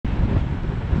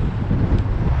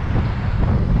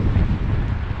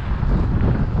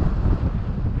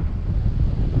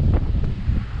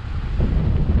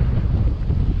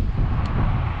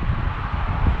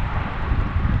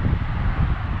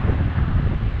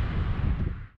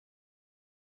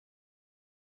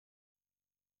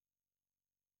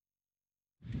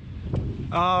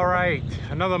All right,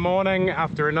 another morning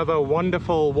after another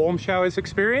wonderful Warmshowers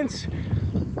experience.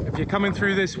 If you're coming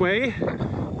through this way,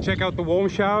 check out the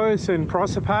Warmshowers in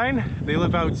Proserpine. They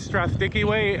live out Strathdickey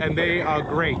way and they are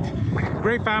great.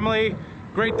 Great family,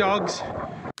 great dogs.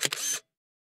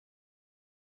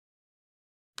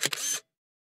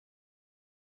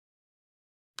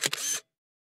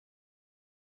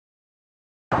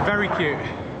 Very cute.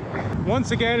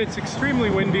 Once again, it's extremely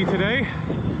windy today.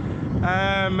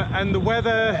 And the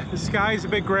weather, the sky's a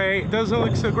bit grey. It doesn't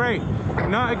look so great.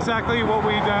 Not exactly what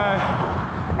we'd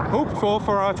hoped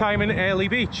for our time in Airlie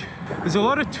Beach. There's a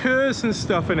lot of tours and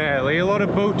stuff in Airlie, a lot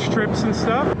of boat trips and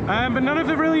stuff, but none of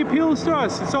it really appeals to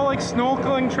us. It's all like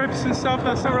snorkeling trips and stuff.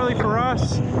 That's not really for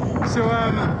us. So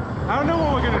I don't know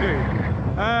what we're gonna do.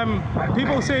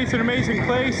 People say it's an amazing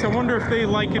place. I wonder if they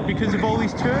like it because of all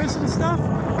these tours and stuff,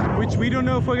 which we don't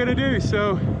know if we're gonna do.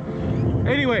 So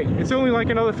anyway, it's only like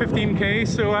another 15k,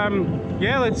 so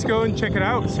yeah, let's go and check it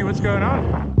out, see what's going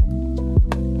on.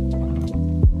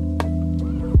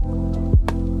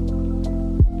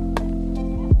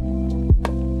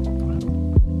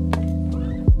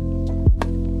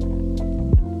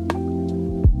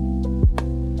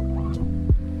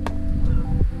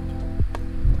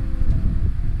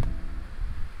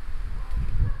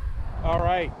 All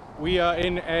right, we are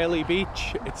in Airlie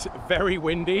Beach. It's very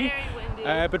windy.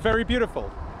 But very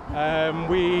beautiful.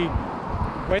 We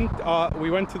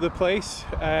went to the place.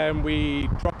 We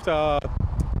dropped our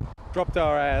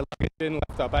luggage in,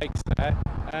 left our bikes there,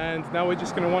 and now we're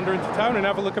just going to wander into town and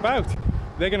have a look about.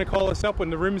 They're going to call us up when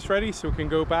the room's ready, so we can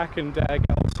go back and get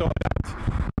all sorted out.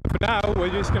 But for now, we're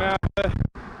just going to have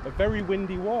a very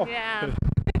windy walk. Yeah.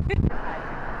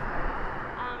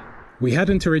 We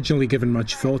hadn't originally given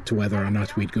much thought to whether or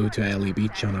not we'd go to Airlie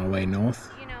Beach on our way north.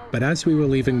 But as we were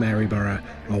leaving Maryborough,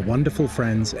 our wonderful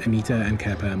friends Anita and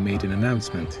Kepa made an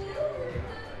announcement.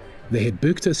 They had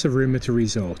booked us a room at a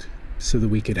resort so that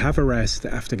we could have a rest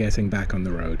after getting back on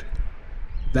the road.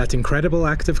 That incredible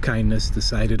act of kindness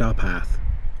decided our path.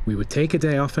 We would take a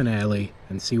day off in Airlie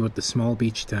and see what the small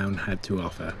beach town had to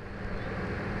offer.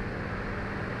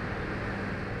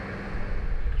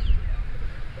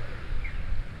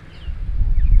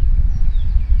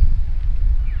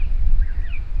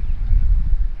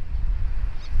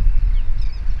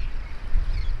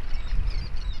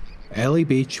 Airlie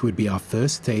Beach would be our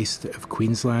first taste of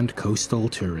Queensland coastal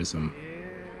tourism.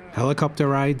 Helicopter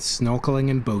rides,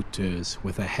 snorkeling and boat tours,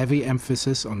 with a heavy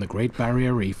emphasis on the Great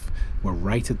Barrier Reef, were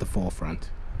right at the forefront,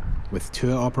 with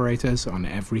tour operators on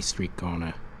every street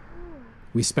corner.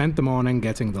 We spent the morning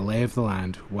getting the lay of the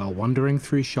land while wandering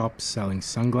through shops selling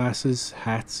sunglasses,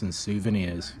 hats and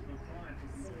souvenirs.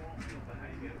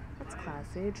 That's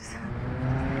classy.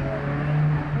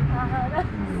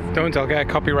 Don't, I'll get a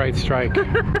copyright strike. Let's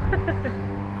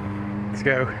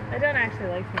go. I don't actually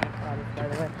like pina coladas, by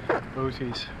the way.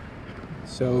 Boaties.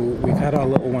 So we've had our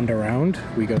little wander around.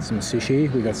 We got some sushi,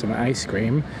 we got some ice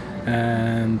cream,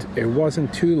 and it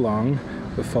wasn't too long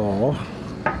before...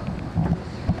 I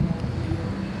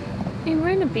mean, we're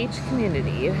in a beach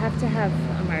community. You have to have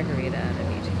a margarita at a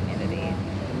beach community.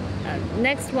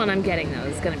 Next one I'm getting though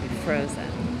is going to be frozen.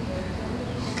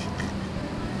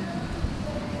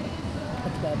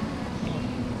 That's good.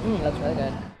 That's really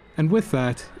good. And with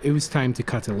that, it was time to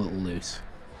cut a little loose.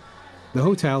 The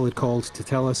hotel had called to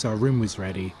tell us our room was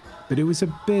ready, but it was a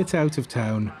bit out of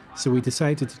town, so we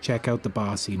decided to check out the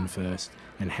bar scene first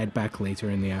and head back later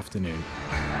in the afternoon.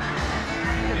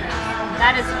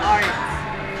 That is art.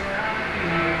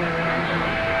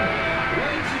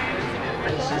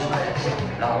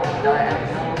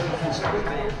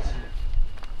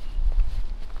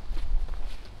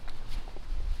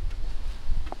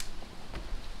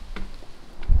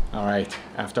 All right,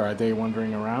 after our day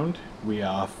wandering around, we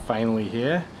are finally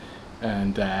here,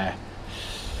 and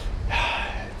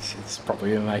it's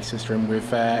probably the nicest room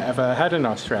we've ever had in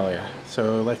Australia.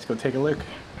 So let's go take a look.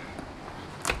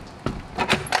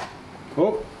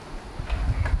 Oh,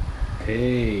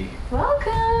 hey.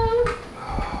 Welcome.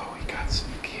 Oh, we got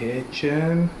some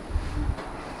kitchen.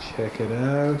 Check it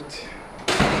out.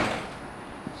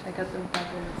 Check out the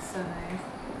bedroom, it's so nice.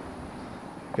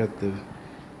 Got the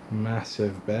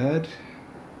massive bed.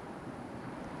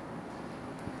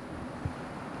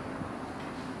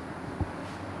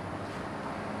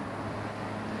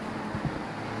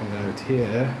 And out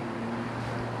here,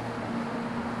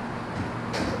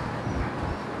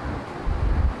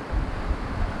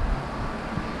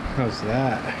 how's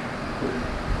that?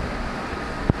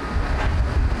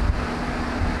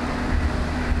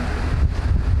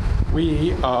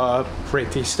 We are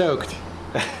pretty stoked.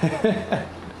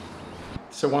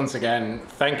 So once again,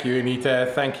 thank you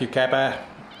Anita, thank you Kepa.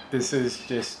 This is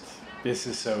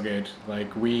so good.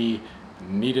 Like, we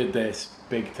needed this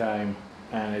big time,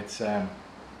 and it's yeah,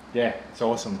 it's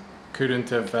awesome. Couldn't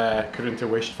have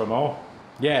wished for more.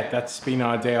 Yeah, that's been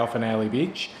our day off in Airlie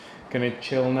Beach. Gonna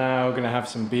chill now, gonna have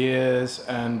some beers,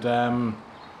 and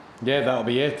yeah, that'll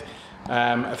be it.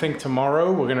 I think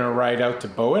tomorrow we're gonna ride out to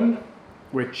Bowen,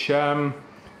 which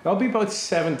that'll be about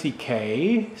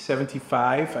 70k,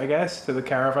 75 I guess, to the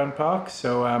caravan park.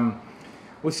 So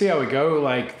we'll see how we go.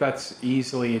 Like, that's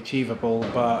easily achievable,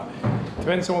 but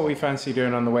depends on what we fancy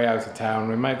doing on the way out of town.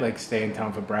 We might like stay in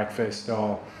town for breakfast,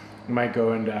 or we might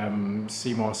go and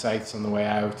see more sights on the way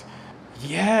out.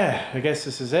 Yeah, I guess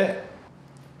this is it.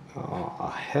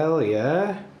 Oh, hell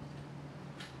yeah.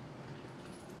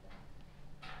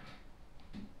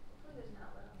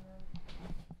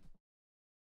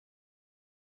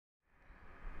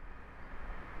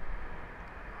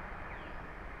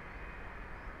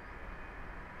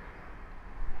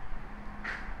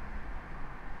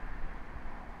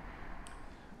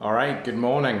 All right, good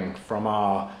morning from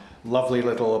our lovely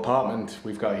little apartment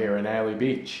we've got here in Airlie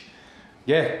Beach.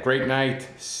 Yeah, great night,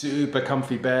 super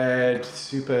comfy bed,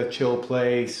 super chill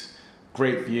place,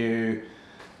 great view,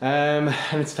 and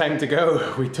it's time to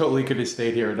go. We totally could have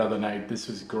stayed here another night. This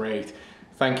was great.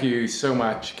 Thank you so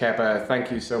much, Kepa.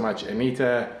 Thank you so much,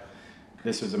 Anita.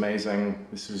 This was amazing.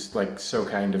 This was like so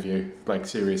kind of you. Like,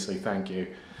 seriously, thank you.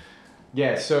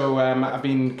 Yeah, so I've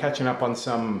been catching up on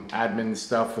some admin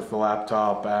stuff with the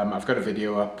laptop. I've got a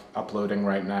video uploading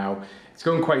right now. It's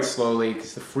going quite slowly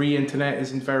because the free internet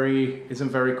isn't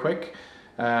very quick.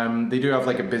 They do have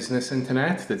like a business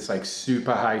internet that's like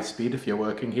super high speed if you're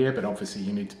working here, but obviously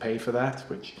you need to pay for that,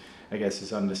 which I guess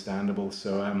is understandable.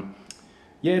 So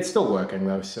yeah, it's still working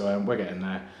though, so we're getting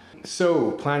there.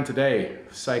 So plan today,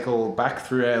 cycle back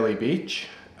through Airlie Beach,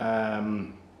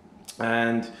 and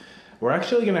we're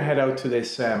actually going to head out to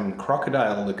this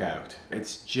crocodile lookout.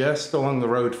 It's just along the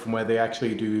road from where they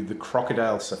actually do the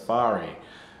crocodile safari,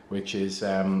 which is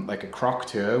like a croc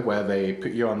tour where they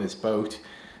put you on this boat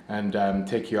and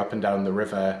take you up and down the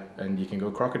river, and you can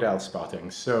go crocodile spotting.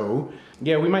 So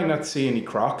yeah, we might not see any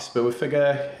crocs, but we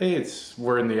figure, hey,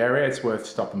 we're in the area, it's worth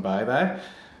stopping by there.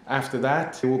 After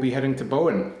that, we'll be heading to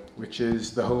Bowen, which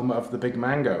is the home of the big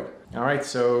mango. All right,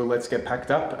 so let's get packed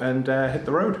up and hit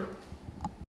the road.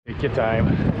 Take your time.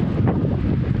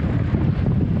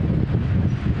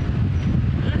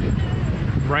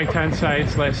 Right hand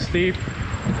side's less steep.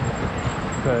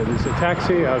 There's a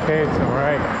taxi, okay, it's all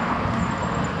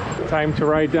right. Time to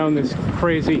ride down this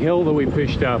crazy hill that we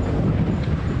pushed up.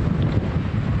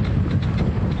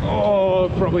 Oh,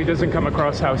 it probably doesn't come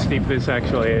across how steep this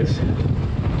actually is.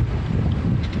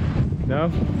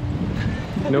 No?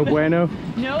 No bueno?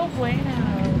 No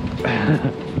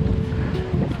bueno.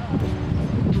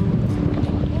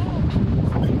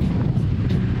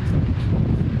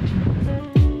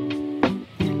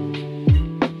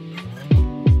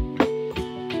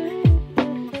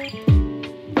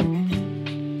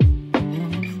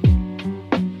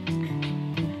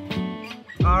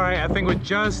 I think we're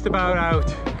just about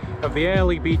out of the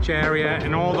Airlie Beach area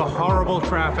and all the horrible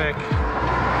traffic.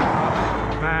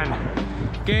 Oh,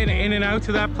 man, getting in and out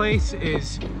to that place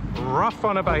is rough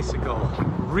on a bicycle,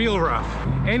 real rough.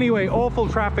 Anyway, awful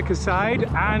traffic aside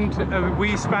and a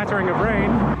wee spattering of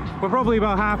rain, we're probably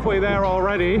about halfway there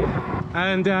already.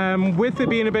 And with it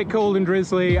being a bit cold and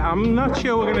drizzly, I'm not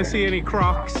sure we're going to see any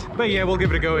crocs, but yeah, we'll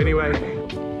give it a go anyway.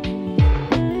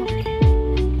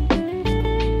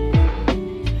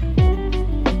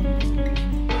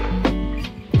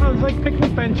 Like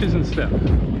picnic benches and stuff.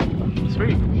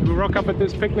 Sweet. Should we rock up at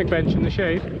this picnic bench in the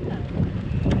shade?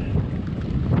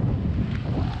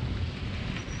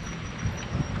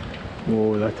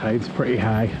 Whoa, that tide's pretty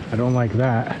high. I don't like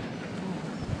that.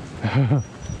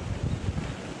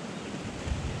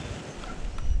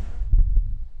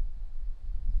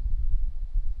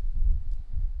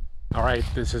 All right,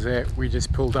 this is it. We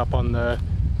just pulled up on the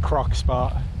croc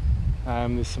spot.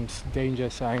 There's some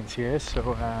danger signs here,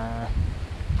 so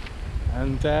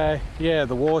and yeah,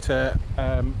 the water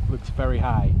looks very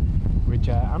high, which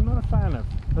I'm not a fan of.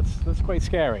 That's quite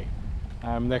scary.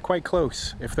 They're quite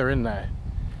close if they're in there.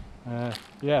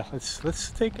 Yeah,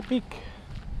 let's take a peek. I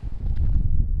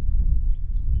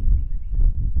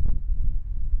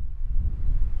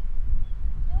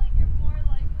feel like you're more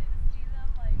likely to see them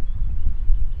like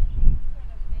in these sort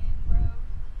of mangrove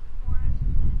forest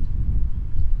things.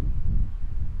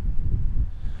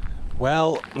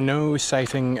 Well, no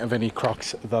sighting of any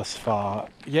crocs thus far.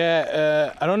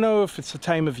 Yeah, I don't know if it's a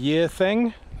time of year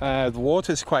thing. The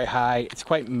water's quite high, it's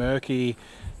quite murky.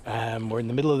 We're in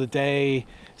the middle of the day.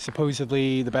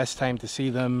 Supposedly the best time to see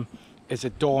them is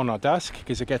at dawn or dusk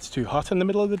because it gets too hot in the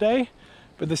middle of the day.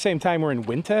 But at the same time we're in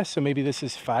winter, so maybe this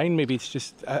is fine. Maybe it's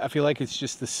just, I feel like it's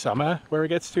just the summer where it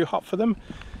gets too hot for them.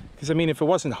 Because I mean, if it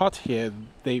wasn't hot here,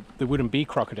 there wouldn't be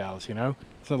crocodiles, you know?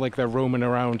 It's not like they're roaming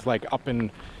around like up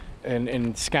in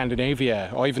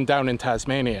Scandinavia or even down in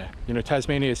Tasmania. You know,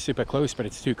 Tasmania is super close, but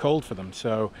it's too cold for them.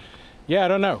 So yeah, I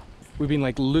don't know. We've been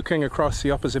like looking across the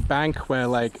opposite bank where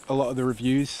like a lot of the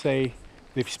reviews say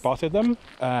they've spotted them.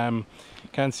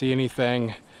 Can't see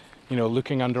anything, you know,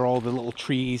 looking under all the little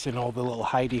trees and all the little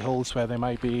hidey holes where they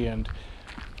might be, and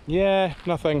yeah,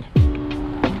 nothing.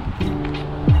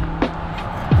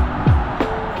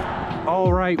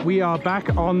 All right, we are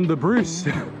back on the Bruce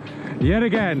yet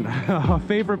again, our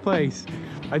favorite place.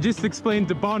 I just explained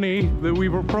to Bonnie that we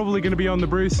were probably going to be on the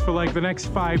Bruce for like the next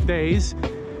 5 days.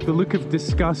 The look of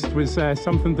disgust was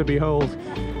something to behold.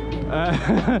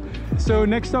 So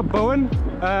next up, Bowen.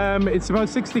 It's about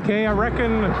 60k. I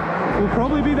reckon we'll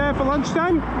probably be there for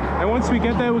lunchtime, and once we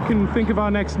get there we can think of our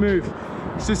next move.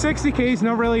 So 60k is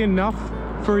not really enough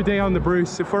for a day on the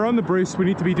Bruce. If we're on the Bruce, we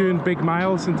need to be doing big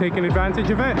miles and taking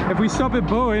advantage of it. If we stop at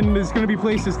Bowen, there's going to be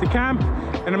places to camp,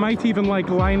 and it might even like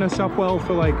line us up well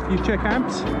for like future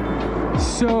camps.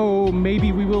 So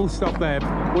maybe we will stop there.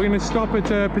 We're going to stop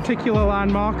at a particular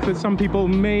landmark that some people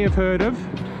may have heard of,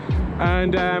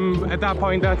 and at that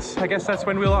point, I guess that's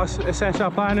when we'll assess our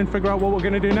plan and figure out what we're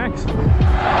going to do next.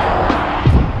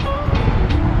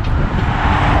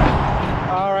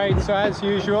 Alright, so as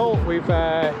usual, we've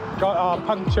got our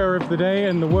puncture of the day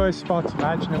in the worst spots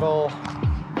imaginable.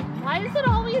 Why is it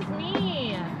always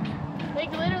me?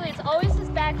 Like literally, it's always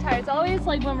just back tire. It's always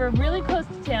like when we're really close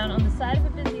to town on the side of a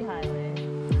busy highway.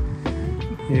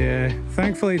 Yeah,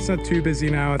 thankfully it's not too busy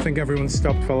now. I think everyone's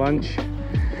stopped for lunch.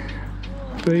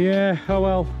 But yeah, oh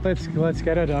well, let's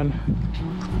get it done.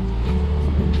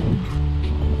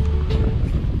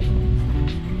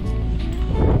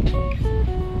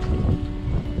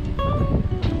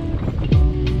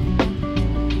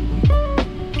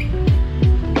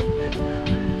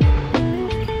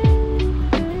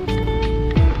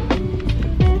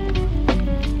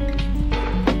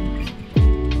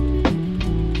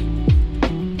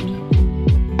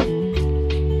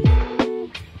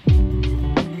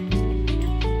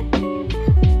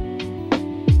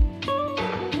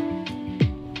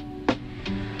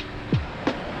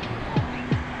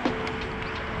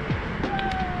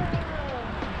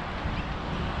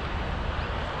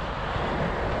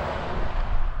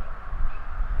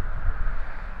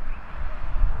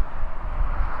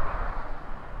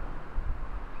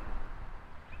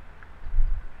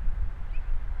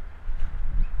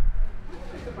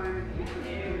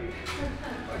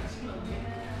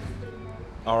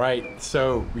 All right,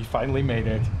 so we finally made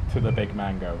it to the Big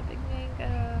Mango. Big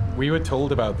mango. We were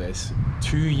told about this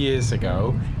 2 years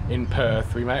ago in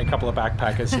Perth. We met a couple of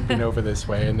backpackers who'd been over this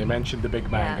way, and they mentioned the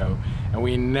Big Mango, and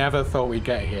we never thought we'd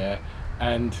get here,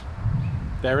 and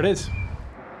there it is.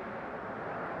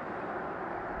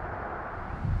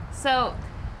 So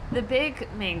the Big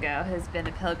Mango has been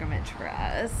a pilgrimage for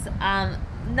us,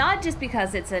 not just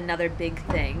because it's another big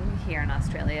thing here in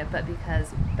Australia, but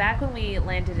because back when we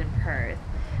landed in Perth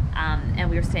and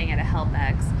we were staying at a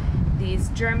Helbex, these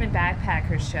German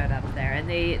backpackers showed up there, and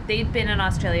they'd been in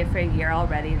Australia for a year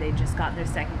already. They'd just gotten their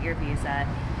second-year visa,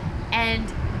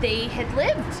 and they had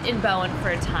lived in Bowen for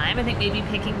a time, I think maybe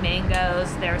picking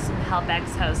mangoes. There were some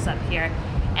Helbex hosts up here,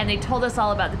 and they told us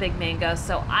all about the Big Mango,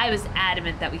 so I was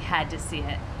adamant that we had to see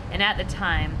it. And at the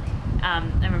time, I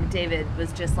remember David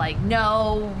was just like,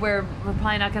 no, we're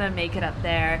probably not going to make it up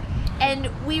there. And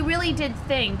we really did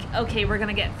think, okay, we're going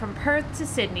to get from Perth to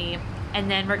Sydney,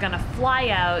 and then we're going to fly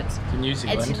out To New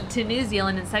Zealand. to New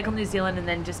Zealand and cycle New Zealand, and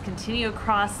then just continue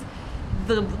across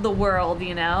the world,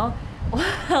 you know?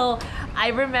 Well, I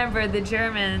remember the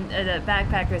German the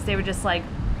backpackers, they were just like,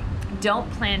 don't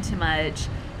plan too much.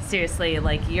 Seriously,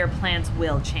 like, your plans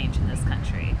will change in this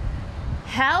country.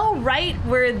 How right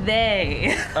were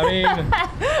they? I mean,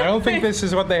 I don't think this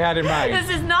is what they had in mind. This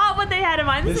is not what they had in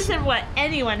mind. This isn't what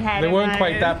anyone had in mind. They weren't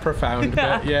quite that profound,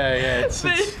 but yeah,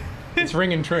 it's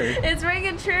ringing true. It's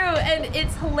ringing true, and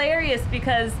it's hilarious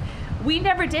because we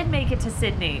never did make it to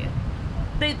Sydney.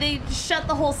 They shut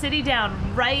the whole city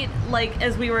down right, like,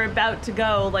 as we were about to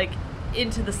go, like,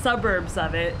 into the suburbs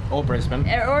of it. Or Brisbane.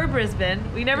 Or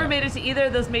Brisbane. We never made it to either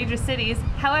of those major cities.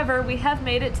 However, we have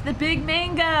made it to the Big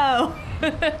Mango.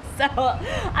 So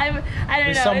I don't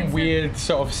There's know. some weird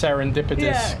sort of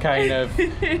serendipitous kind of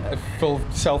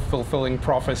self-fulfilling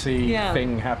prophecy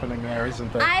thing happening there,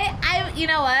 isn't there? I you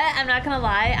know what? I'm not gonna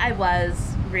lie. I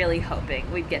was really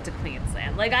hoping we'd get to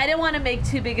Queensland. Like, I didn't want to make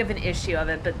too big of an issue of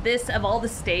it, but this, of all the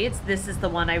states, this is the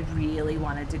one I really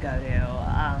wanted to go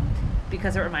to,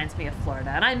 because it reminds me of Florida.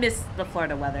 And I miss the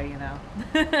Florida weather, you know.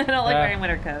 I don't like wearing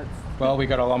winter coats. Well, we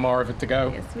got a lot more of it to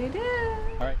go. Yes, we do.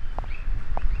 All right.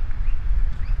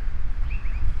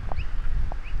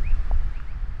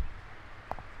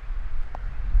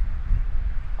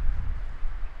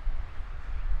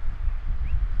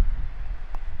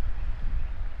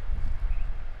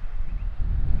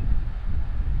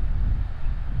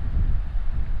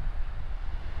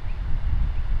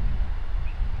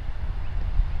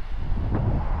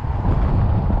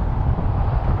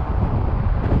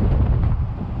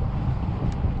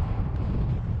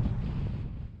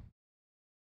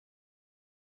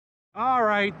 All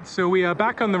right, so we are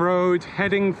back on the road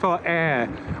heading for air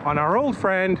on our old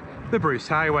friend, the Bruce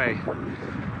Highway.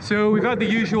 So we've had the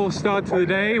usual start to the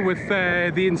day with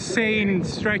the insane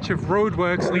stretch of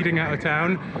roadworks leading out of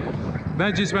town.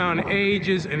 That just went on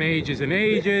ages and ages and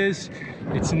ages.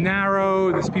 It's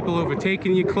narrow, there's people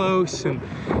overtaking you close, and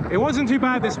it wasn't too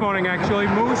bad this morning actually.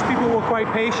 Most people were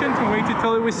quite patient and waited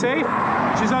till it was safe,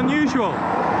 which is unusual.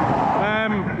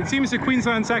 It seems that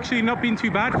Queensland's actually not been too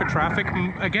bad for traffic.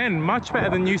 Again, much better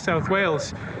than New South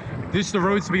Wales. Just the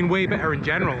roads have been way better in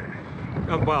general.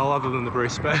 Well, other than the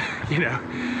Bruce, but you know.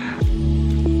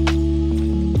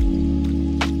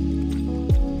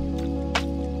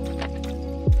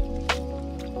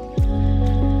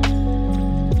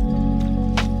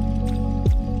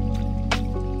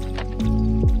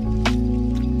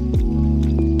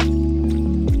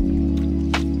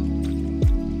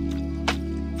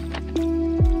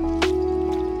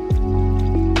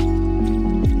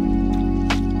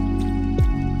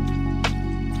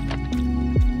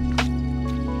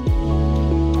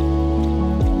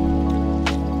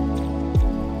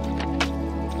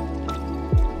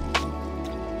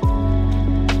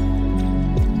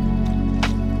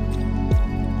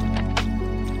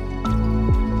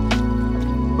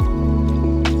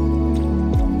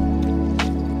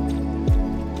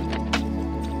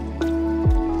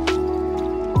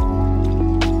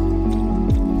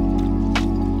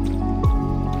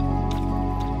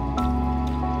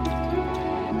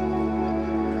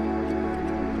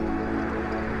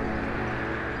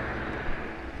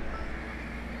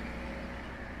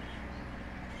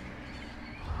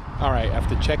 Alright,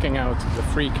 after checking out the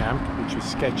free camp, which was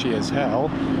sketchy as hell,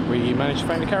 we managed to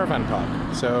find a caravan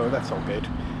park, so that's all good.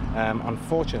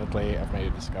 Unfortunately, I've made a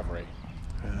discovery.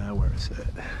 Where is it?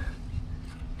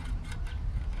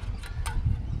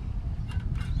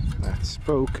 That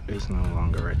spoke is no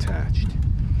longer attached,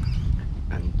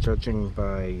 and judging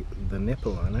by the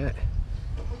nipple on it,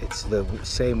 it's the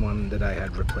same one that I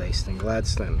had replaced in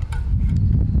Gladstone.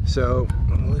 So,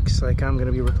 it looks like I'm going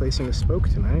to be replacing the spoke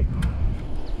tonight.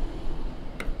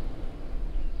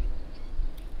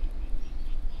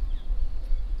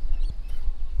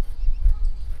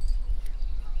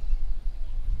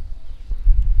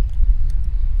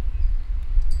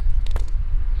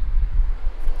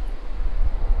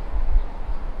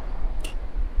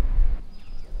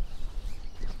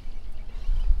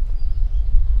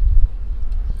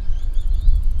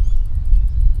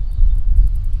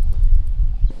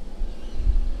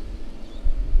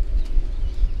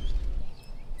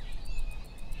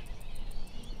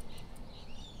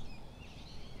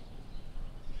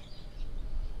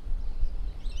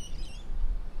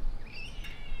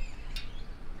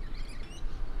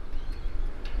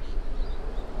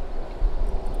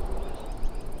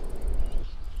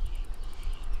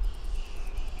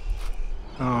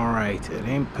 Alright, it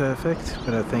ain't perfect,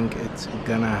 but I think it's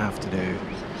gonna have to do.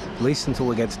 At least until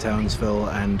we get to Townsville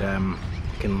and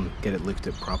can get it looked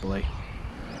at properly.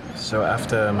 So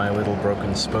after my little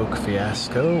broken spoke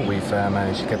fiasco, we've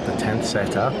managed to get the tent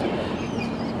set up.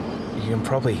 You can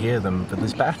probably hear them, but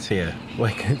there's bats here.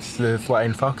 Like, it's the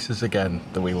flying foxes again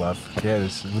that we love. Yeah,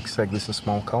 it looks like there's a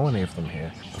small colony of them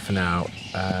here. But for now,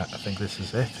 I think this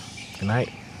is it. Good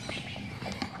night.